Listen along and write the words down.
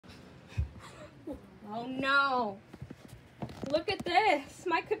Oh no. Look at this.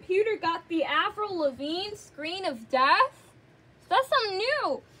 My computer got the Avril Lavigne screen of death. That's something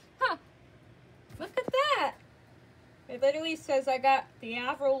new. Huh. Look at that. It literally says I got the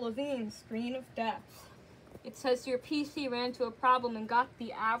Avril Lavigne screen of death. It says your PC ran into a problem and got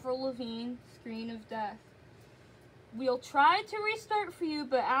the Avril Lavigne screen of death. We'll try to restart for you,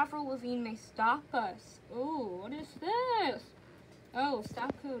 but Avril Lavigne may stop us. Oh, what is this? Oh,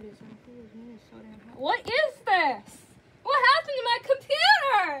 stop code is What is this? What happened to my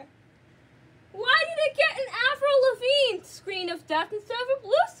computer? Why did it get an Avril Lavigne screen of death instead of a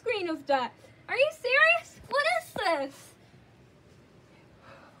blue screen of death? Are you serious? What is this?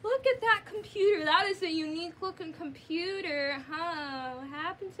 Look at that computer. That is a unique looking computer. Huh? What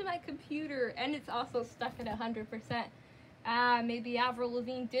happened to my computer? And it's also stuck at 100%. Maybe Avril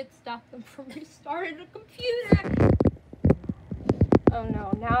Lavigne did stop them from restarting the computer. Oh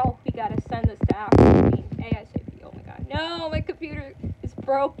no, now we gotta send this to Avril Lavigne. ASAP. Oh my god. No, my computer is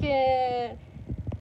broken.